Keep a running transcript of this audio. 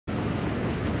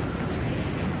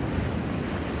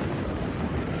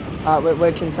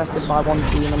We're contested by one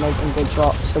team and making good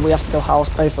drops, so we have to go house,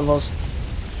 both of us.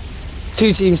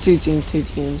 Two teams.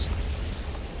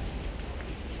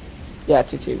 Yeah,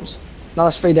 2 teams. Now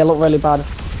there's 3, they look really bad.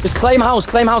 Just claim house,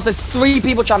 there's 3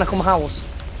 people trying to come house.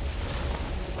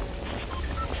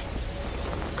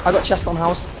 I got chest on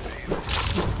house.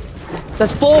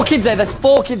 There's 4 kids there,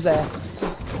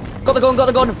 Got the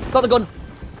gun.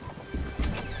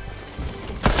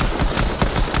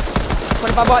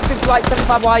 25 white, 50 white,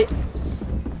 75 white.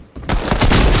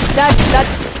 Dead.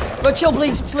 Bro, chill,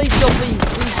 please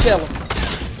chill.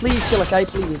 Please chill, okay,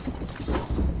 please.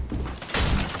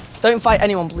 Don't fight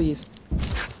anyone, please.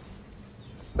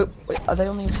 Wait, are they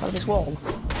on the other side of this wall?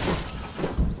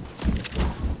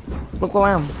 Look where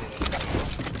I am.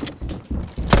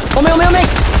 On me!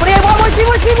 28, one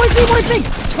team!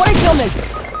 What kill me?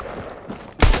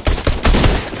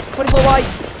 24 white.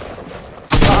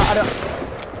 I don't...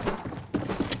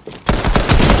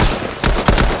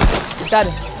 Dead.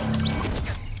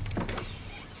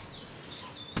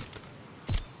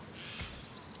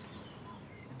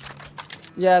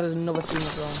 Yeah, there's another team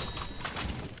as well.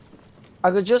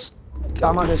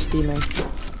 I might go steaming.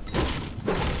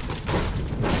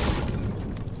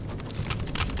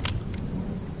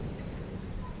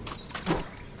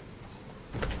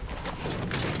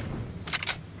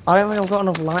 I don't think I've got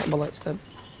enough light bullets to...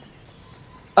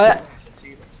 I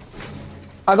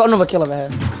got another kill over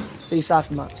here. See,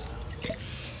 Cypher mats.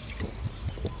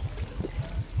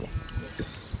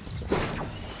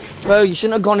 Bro, you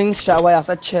shouldn't have gone in straight away, I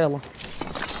said chill.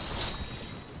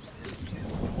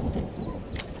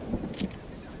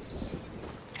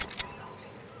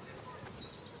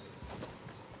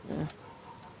 Yeah.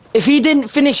 If he didn't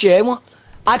finish you,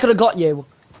 I could have got you.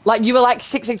 Like, you were like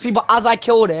 6 HP, but as I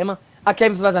killed him, I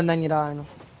came to the res and then you died.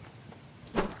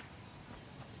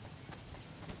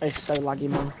 It's so laggy,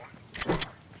 man.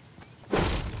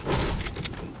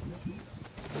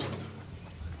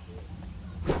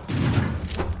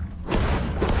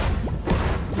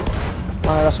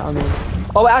 Oh, that's what I mean.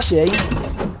 Oh, actually.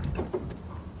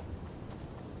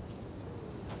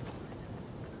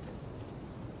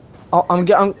 Oh, I'm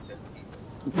getting.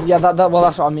 Yeah, well,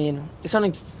 that's what I mean. It's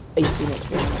only 18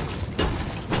 HP.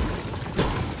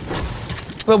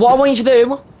 But what I want you to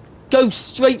do, go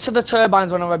straight to the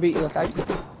turbines when I beat you, okay?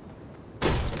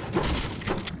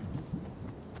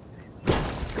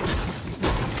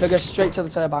 Go straight to the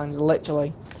turbines,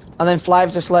 literally. And then fly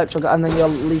with the slurp truck, and then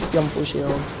you'll at least be on full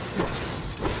shield.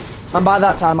 And by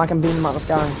that time, I can beam them out the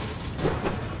sky.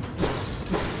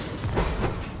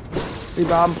 See,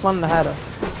 but I'm planning ahead.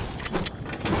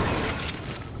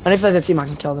 And if there's a team, I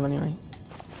can kill them anyway.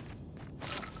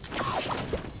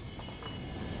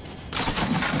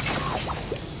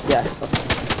 Yes, that's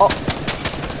good. Oh!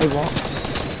 Hey, what?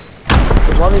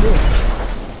 Wait, what are they doing?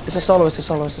 It's a solo.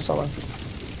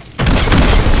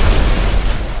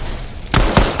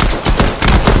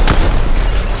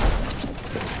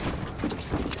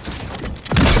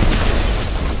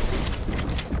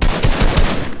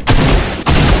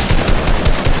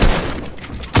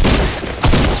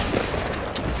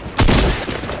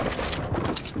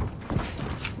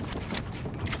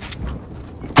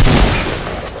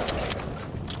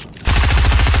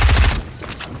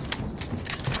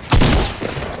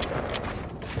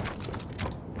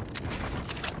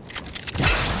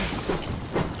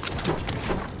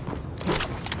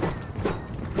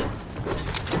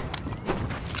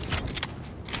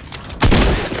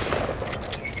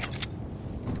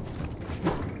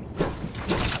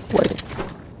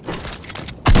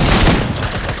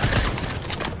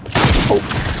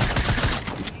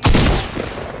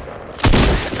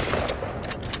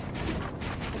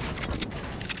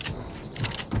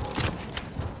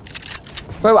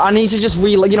 Bro, I need to just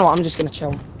reload. You know what? I'm just gonna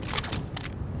chill.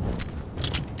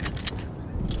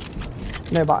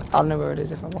 No, but I'll know where it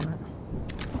is if I want it.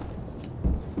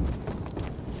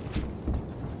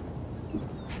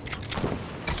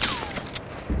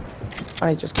 I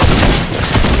need to just.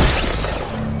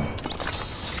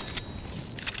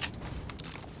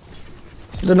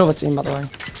 There's another team, by the way.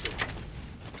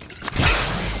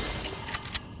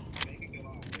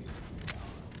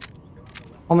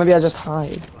 Or maybe I just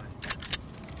hide.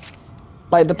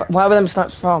 Like, where were them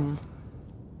snipes from?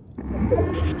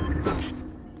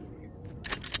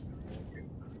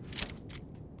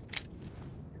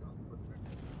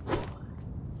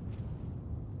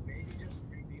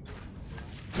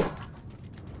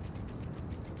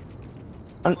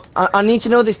 And I need to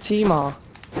know this team are.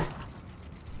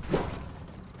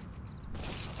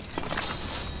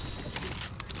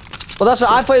 Well, that's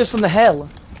what I thought it was from the hill.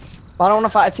 But I don't want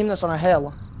to fight a team that's on a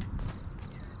hill.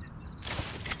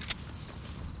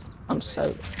 I'm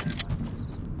soaked.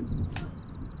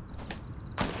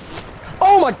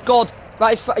 Oh my god!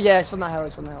 Right, yeah, it's from that hill,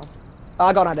 it's from that hill. Oh,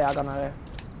 I got an idea, I got an idea.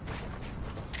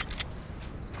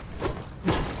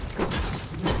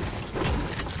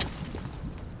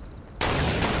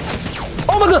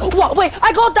 Oh my god, what? Wait,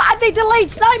 I got that, they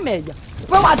delayed snipe me!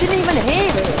 Bro, I didn't even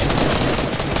hear it!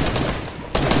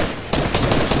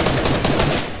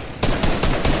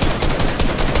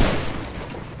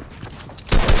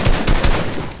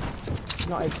 It's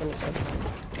not able to listen.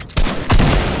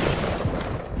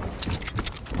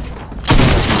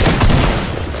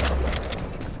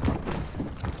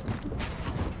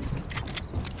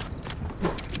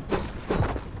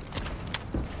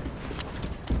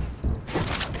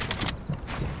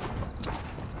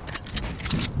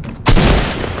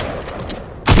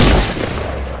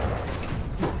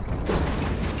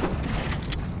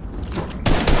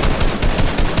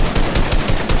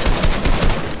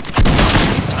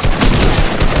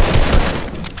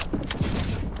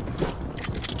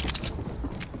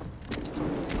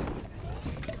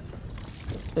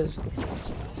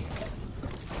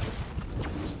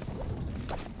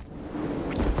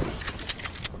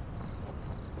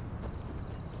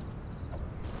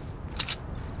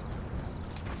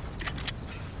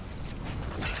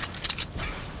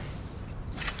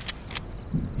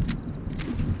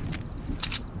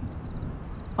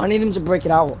 I need him to break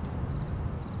it out.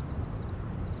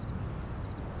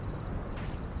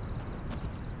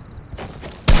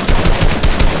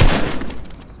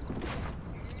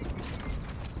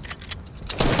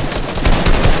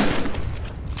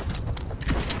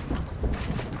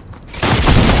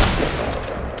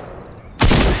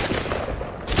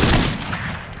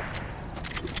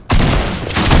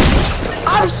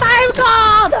 I'm so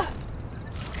good!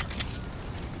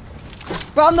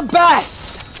 But I'm the best!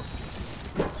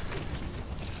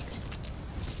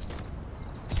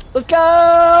 Let's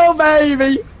go,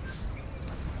 baby!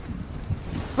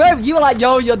 Bro, you were like,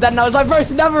 yo, you're dead, and I was like, bro,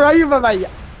 it's never over, mate!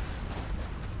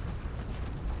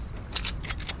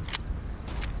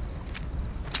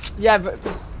 Yeah, but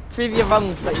previous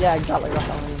runs, like, yeah, exactly, that's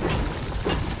what I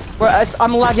mean. Bro,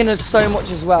 I'm lagging us so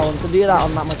much as well, and to do that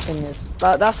on that much thing is,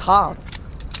 that's hard.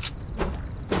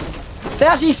 They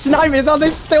actually sniped me as well, they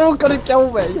still couldn't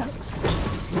kill me!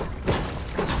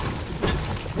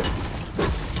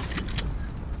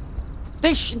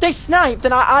 They sniped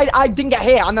and I didn't get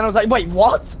hit, and then I was like, wait,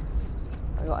 what?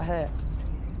 I got hit.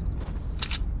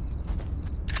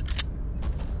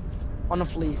 On a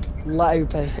fleet. Let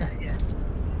OP.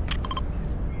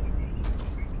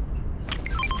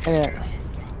 Yeah.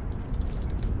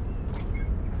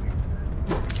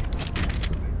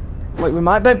 Wait, we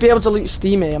might be able to loot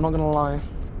Steamy, I'm not gonna lie.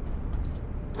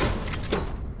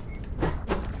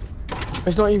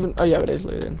 It's not even, oh yeah, it is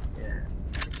looting.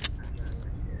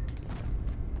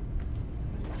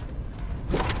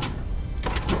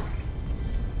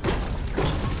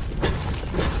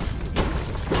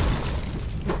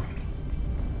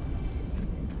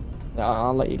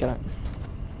 I'll let you get it.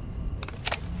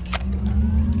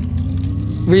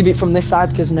 Reboot from this side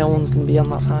because no one's gonna be on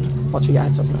that side. Watch your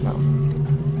guys doesn't know.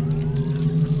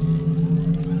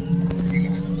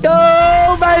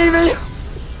 Go, baby!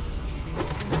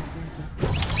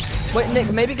 Wait,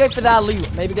 Nick, maybe go for that loot.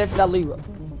 Maybe go for that loot.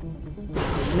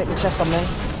 Nick the chest on me.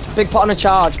 Big pot on a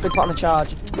charge. Big pot on a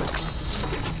charge.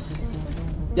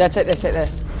 Yeah, take this, take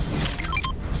this.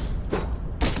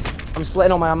 I'm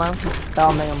splitting all my ammo.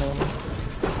 On me.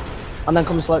 And then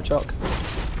come slope truck.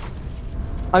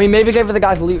 I mean, maybe go for the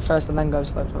guy's loot first and then go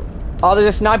slope truck. Oh, there's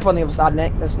a sniper on the other side,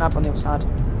 Nick. There's a sniper on the other side.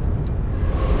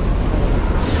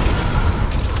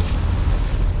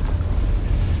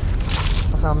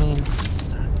 What's that mean?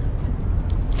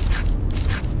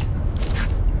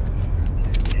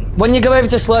 When you go over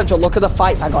to slope truck, look at the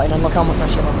fights I got in and look how much I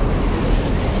shit on them.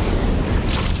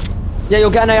 Yeah,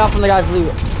 you'll get an AR from the guy's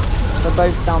loot. They're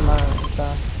both down there.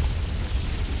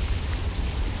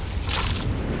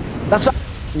 That's right.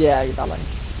 Yeah, exactly.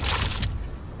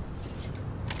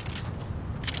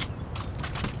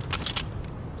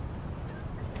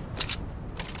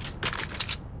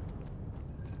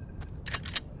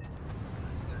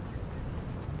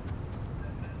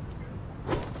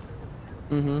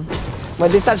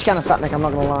 Wait, this is actually kind of static, I'm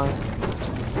not gonna lie.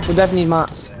 We both need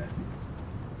mats.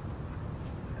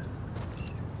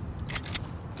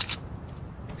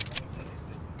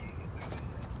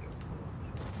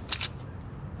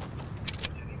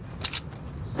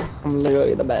 I'm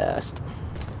literally the best.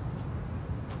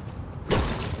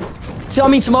 See what I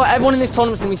mean? Tomorrow, everyone in this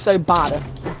tournament's gonna be so bad.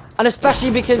 And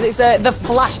especially because it's the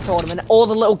Flash tournament, all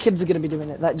the little kids are gonna be doing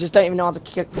it that just don't even know how to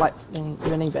kick, like, do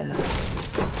anything.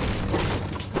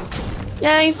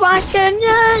 Yay, flashing,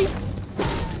 yay!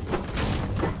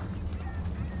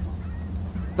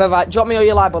 Right, drop me all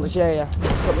your light bullets, yeah.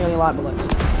 Drop me all your light bullets.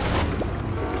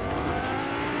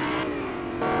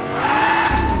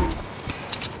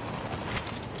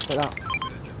 Like that.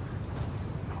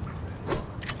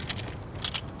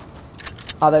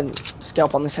 I'll then just get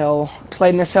up on this hill,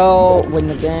 claim this hill, win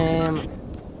the game.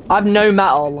 I have no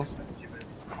metal.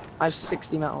 I have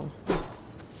 60 metal.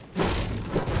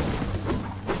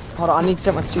 Hold on, I need to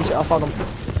set my two-shit off, hold on.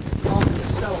 Oh,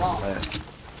 it's so hot.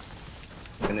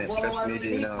 What am I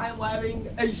wearing? I'm wearing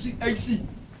AC.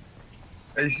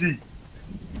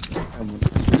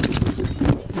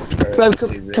 Bro,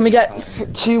 can we get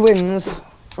 2 wins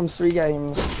from 3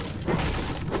 games?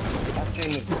 That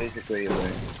game was basically a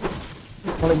win.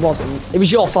 Well, it wasn't. It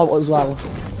was your fault as well. It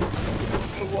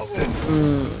wasn't.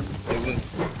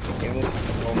 It was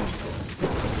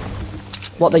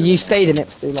What, that you stayed in it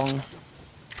for too long?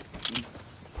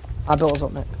 I built us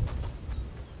up, Nick.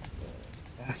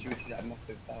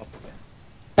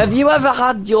 Have you ever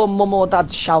had your mum or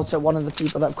dad shout at one of the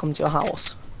people that have come to your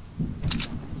house?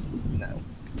 No.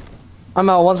 I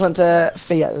remember I once went to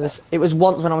theatres. It was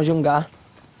once when I was younger.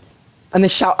 And they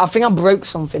shout, I think I broke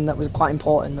something that was quite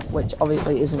important, which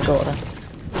obviously isn't good.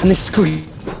 And they screamed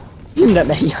at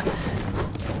me.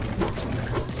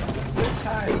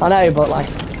 I know, but like,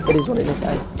 it is what it is,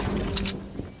 eh?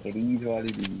 It is what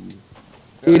it is.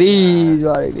 It is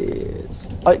what it is.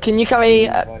 Oh, can you carry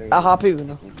a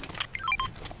harpoon?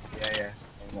 Yeah.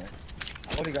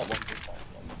 I've already got one.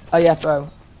 Oh yeah, throw.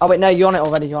 Oh wait, no, you're on it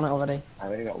already, I've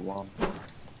already got one.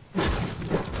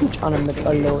 I'm trying to make a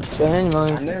little change,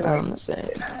 man. I know,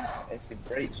 if it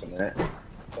breaks on it,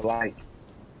 but like,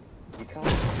 you can't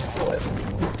control it.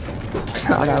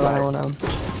 I know.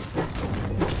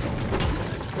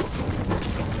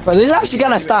 But this is actually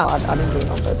gonna start. I didn't do it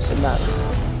on purpose, no.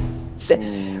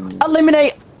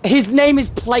 Eliminate. His name is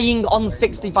playing on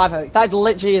 65 Hz. That is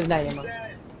literally his name.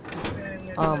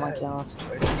 Oh my god.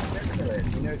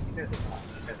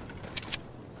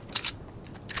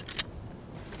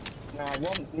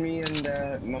 Once me and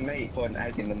my mate put an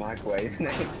egg in the microwave and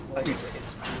it exploded.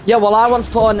 Yeah, well, I once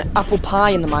put an apple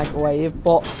pie in the microwave,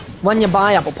 but when you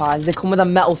buy apple pies, they come with a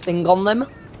metal thing on them.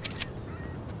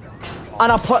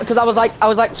 And because I was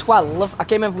like 12, I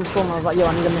came in from school and I was like, yo,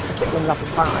 I need a Mr. Kipling's apple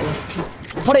pie.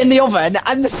 Put it in the oven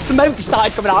and the smoke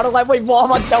started coming out. I was like, wait, what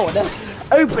am I doing?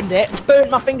 Opened it, burnt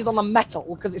my fingers on the metal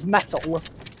because it's metal.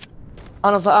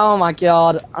 And I was like, oh my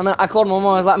god. And I called my mum,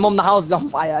 I was like, Mum, the house is on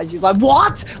fire. And she was like,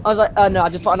 what? I was like, no, I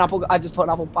just put an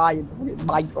apple pie in the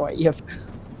microwave.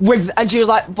 And she was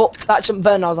like, but that shouldn't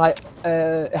burn. I was like,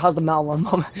 it has the metal on,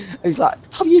 Mum. He's like,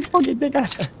 Tom, you fucking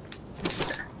dickhead.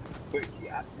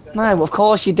 No, of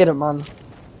course you didn't, man.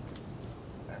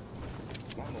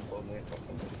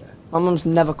 My mum's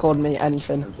never called me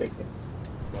anything.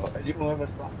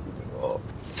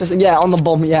 Just, yeah, on the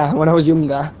bum, yeah, when I was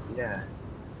younger. Yeah.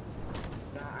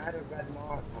 I had a red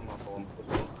mark on my bum.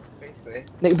 Basically.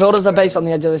 Nick, build us a base on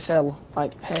the edge of this hill,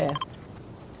 like here,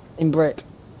 in brick.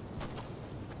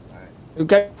 We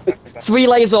go 3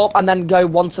 layers up and then go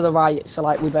 1 to the right, so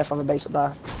like we both have a base up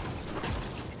there.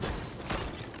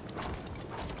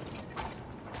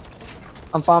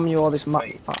 I'm farming you all this map.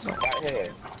 Right here.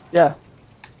 Yeah.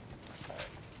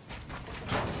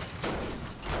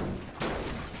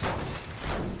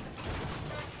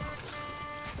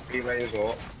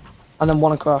 And then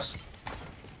 1 across.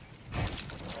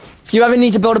 If you ever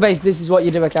need to build a base, this is what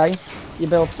you do, okay? You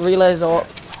build 3 layers up.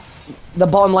 The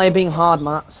bottom layer being hard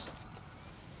mats.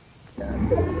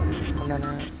 And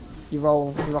then you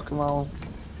roll, you rock and roll.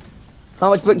 How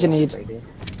much brick do you need?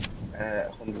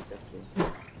 150.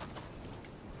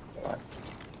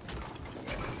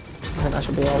 I think that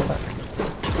should be all of it.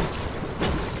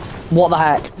 What the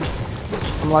heck?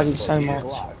 I'm lagging so much.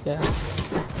 Yeah.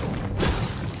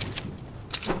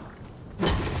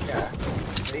 Yeah.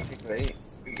 Basically,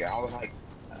 I was like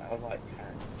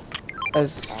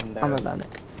 10. I'm a Nick.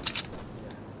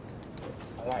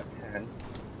 I like 10,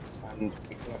 and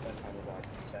because my best time was like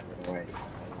 7 or 8.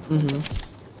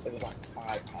 It was like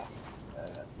 5 past.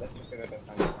 Let's just say my best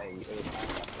time was 8. It was 5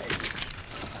 past 8,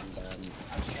 and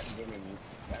I kept running.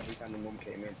 Every time the mum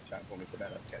came in to chat for me to bed,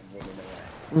 I kept running away.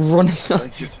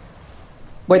 Running?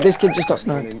 Wait, this kid just got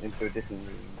sniped. Into a different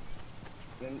room.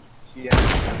 Then she just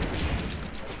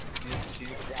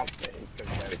grabbed me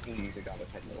because there was easy to grab a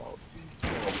pen in the wall.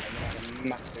 And then had a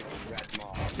massive red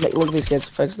mark. Nick, look at these kids,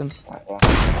 fix them. Like what?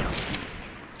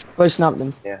 Go snap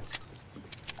them. Yeah.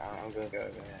 I'm gonna go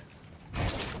over here.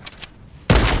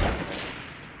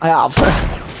 I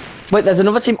have. Wait, there's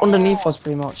another team underneath us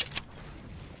pretty much.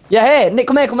 Yeah, hey, Nick,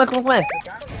 come here.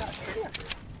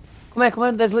 Come here, come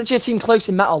here. There's literally a team close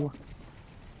in metal.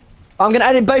 I'm gonna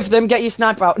edit both of them. Get your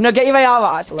sniper out. No, get your AR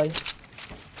out actually.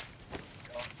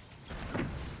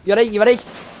 You ready? You ready?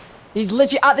 He's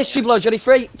literally at this tree below. You ready?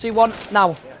 3, 2, 1,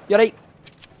 now. You ready?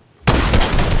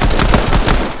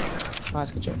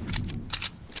 Nice, good shot.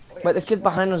 Wait, this kid's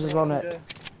behind us as well, Nick.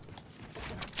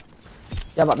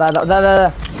 Yeah, but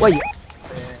there. Wait.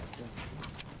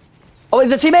 Oh,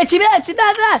 it's a teammate,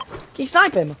 there. Can you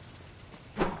snipe him?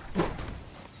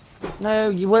 No,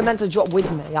 you weren't meant to drop with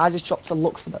me. I just dropped to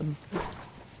look for them.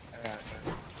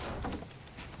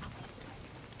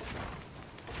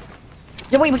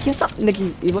 Yeah, wait, we can stop. Nick,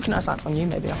 he's looking at a snipe from you,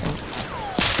 maybe, I think.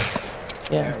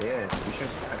 Yeah. Yeah, we should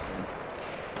snipe him.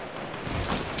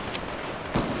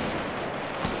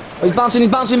 Oh, he's bouncing.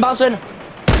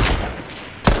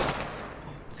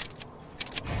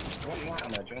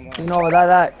 He's not over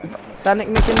there. There, Nick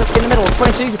in the middle.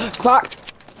 22, cracked.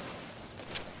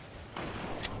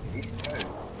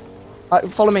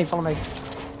 Follow me.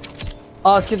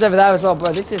 Oh, there's kids over there as well,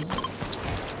 bro. This is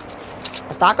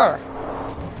a stalker.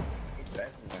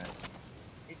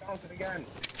 He bounced it again.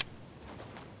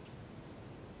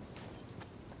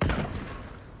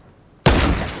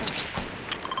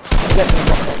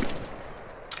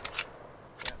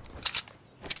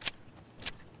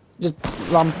 Just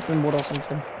ramp in wood or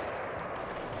something.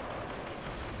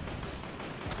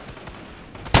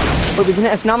 But we can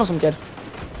hit a snap or some kid.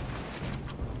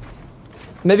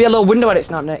 Maybe a little window edit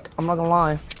snap, Nick. I'm not gonna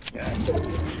lie. Yeah.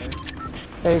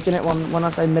 Yeah, you can hit one when I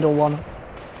say middle one.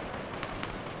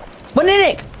 But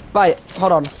Nick! Right,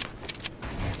 hold on.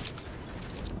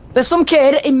 There's some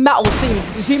kid in metal scene.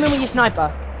 You see him with your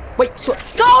sniper? Wait, so no,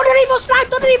 don't even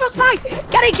snipe!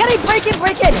 Get in, break in.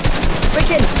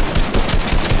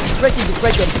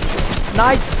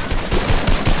 Nice.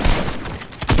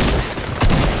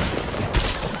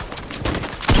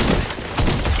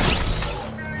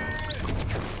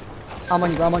 I'm on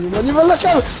you, look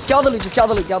out! Get out the loot, just get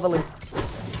out the loot.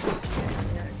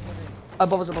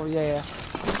 Above us, yeah.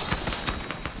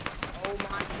 Oh my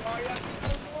god,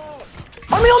 that's so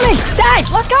good! On me! Dead!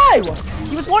 Let's go!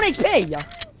 He was 1 HP!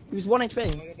 He was 1 HP.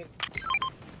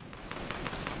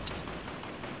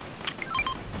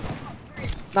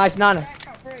 Nice.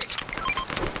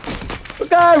 Let's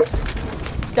go!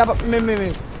 Scab up,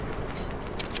 move.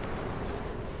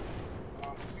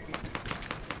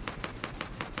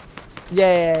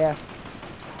 Yeah.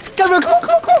 Let's go, bro, come on.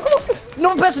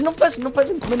 No person.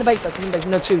 Come in the base though,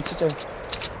 No, two.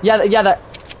 Yeah,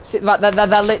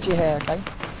 they're literally here, okay?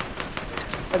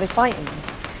 Are they fighting?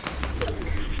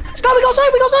 Stop, we got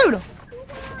zone!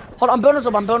 Hold on, I'm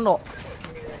burning up.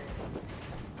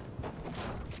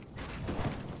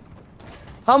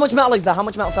 How much metal is there?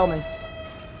 Tell me.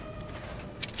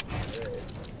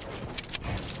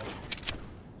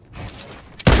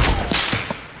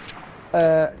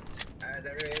 There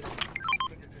is.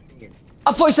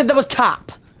 I thought you said there was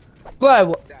cap.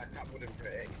 Bro.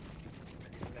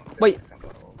 Wait.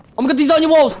 I'm gonna design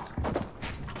your walls.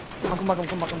 I'll come back.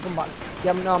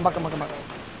 Yeah, no, I'm back.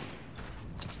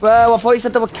 Bro, I thought you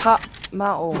said there were cap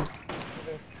metal.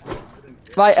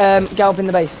 Right, get up in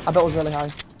the base. I bet it was really high.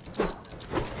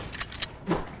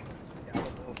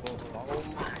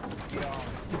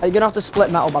 Are you gonna have to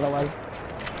split metal, by the way?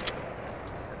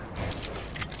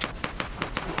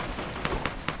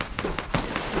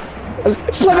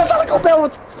 Split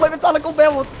metallical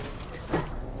builds!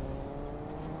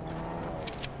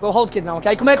 We'll hold kid now,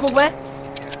 okay? Come here.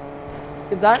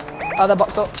 Kids out. Oh, they're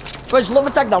boxed up. Bro, just look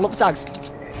for tags now, tags.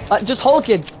 Just hold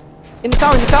kids. In the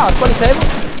car,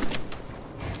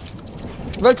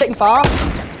 22. Rotating far.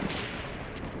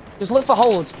 Just look for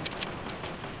hold.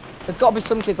 There's gotta be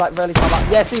some kids like really far back.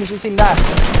 Yeah, see him there.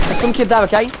 There's some kid there,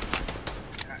 okay?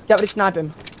 Get ready to snipe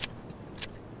him.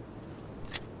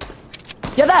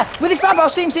 Yeah, there! With his sniper,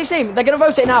 see him. They're gonna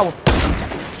rotate now.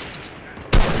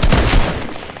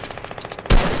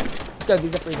 Let's go,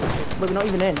 these are free. Look, we're not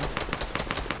even in.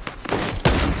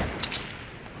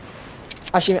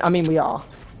 Actually, I mean, we are.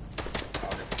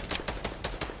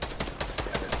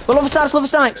 But love the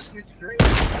snipes.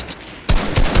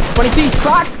 22,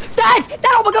 cracked! Dead!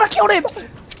 Oh my god, I killed him!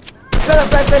 Spray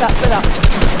that.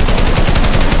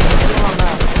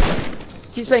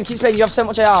 Keep spraying, you have so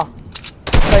much AR.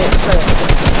 Spray it.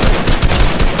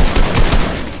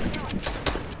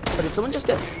 But did someone just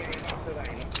get...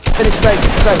 Finish, spray.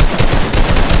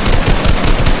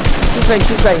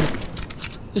 Keep spraying.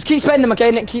 Just keep spraying them,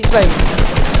 okay, Nick? Keep spraying.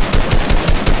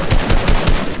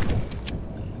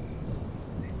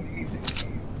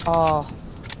 Oh.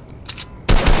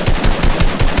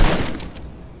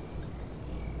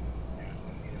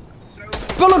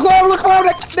 Bro, look around,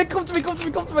 Nick. Nick, come to me, come to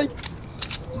me, come to me.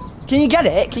 Can you get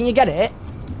it? Can you get it?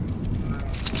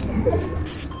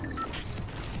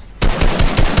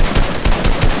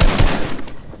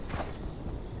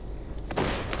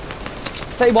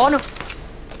 Take one.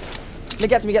 Nick,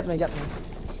 get to me, get to me, get to me.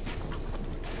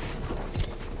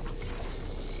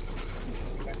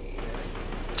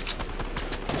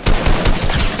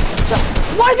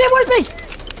 Why is me?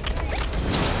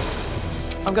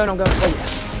 I'm going, wait.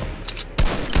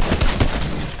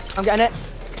 I'm getting it.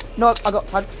 No, I got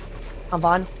tagged. I'm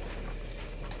fine.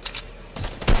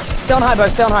 Stay on height, bro,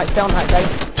 stay on height, okay?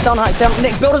 Stay on height,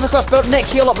 Nick, build us across, Nick,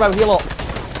 heal up, bro, heal up.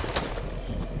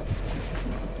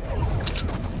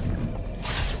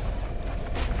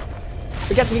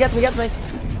 Get to me.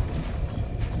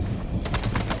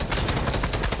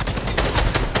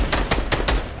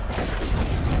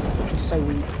 So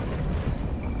weak.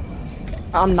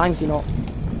 I'm 90 not.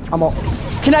 I'm up.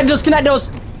 Connect us!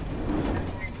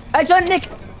 Excellent, Nick!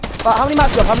 Right, how many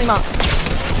mats do you have?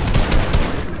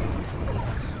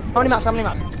 How many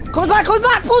mats? Comes back,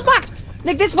 pulls back!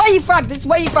 Nick, this way you frag,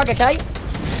 okay?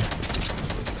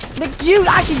 Nick, you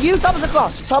top us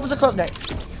across, Nick.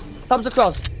 Top us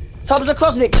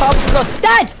across, Nick,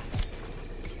 Dead!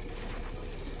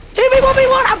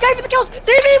 2v1v1, I'm going for the kills!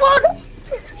 2v1!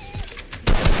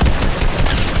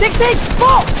 60!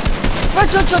 Box! Bro,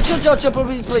 chill,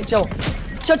 please, chill.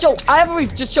 Chill, I have a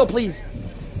reef, just chill, please.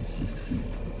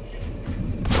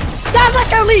 Damn, let's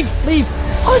go, leave!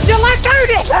 Oh, let's go,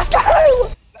 Nick, let's go!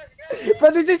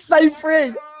 Bro, this is so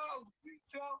free.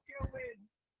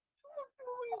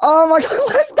 Oh my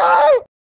god, let's go!